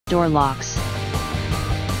door locks.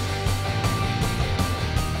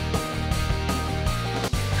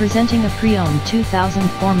 Presenting a pre-owned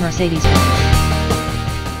 2004 Mercedes-Benz.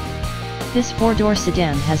 This 4-door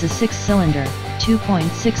sedan has a 6-cylinder,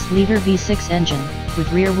 2.6-liter V6 engine,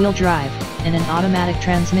 with rear-wheel drive, and an automatic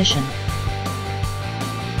transmission.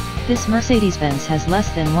 This Mercedes-Benz has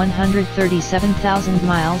less than 137,000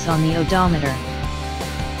 miles on the odometer.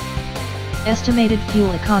 Estimated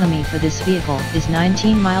fuel economy for this vehicle is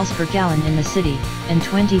 19 miles per gallon in the city, and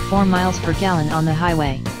 24 miles per gallon on the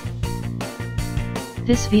highway.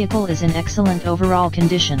 This vehicle is in excellent overall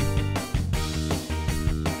condition.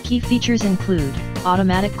 Key features include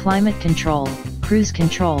automatic climate control, cruise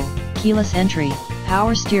control, keyless entry,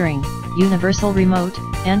 power steering, universal remote,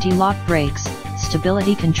 anti-lock brakes,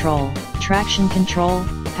 stability control, traction control,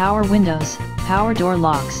 power windows, power door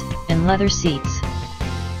locks, and leather seats.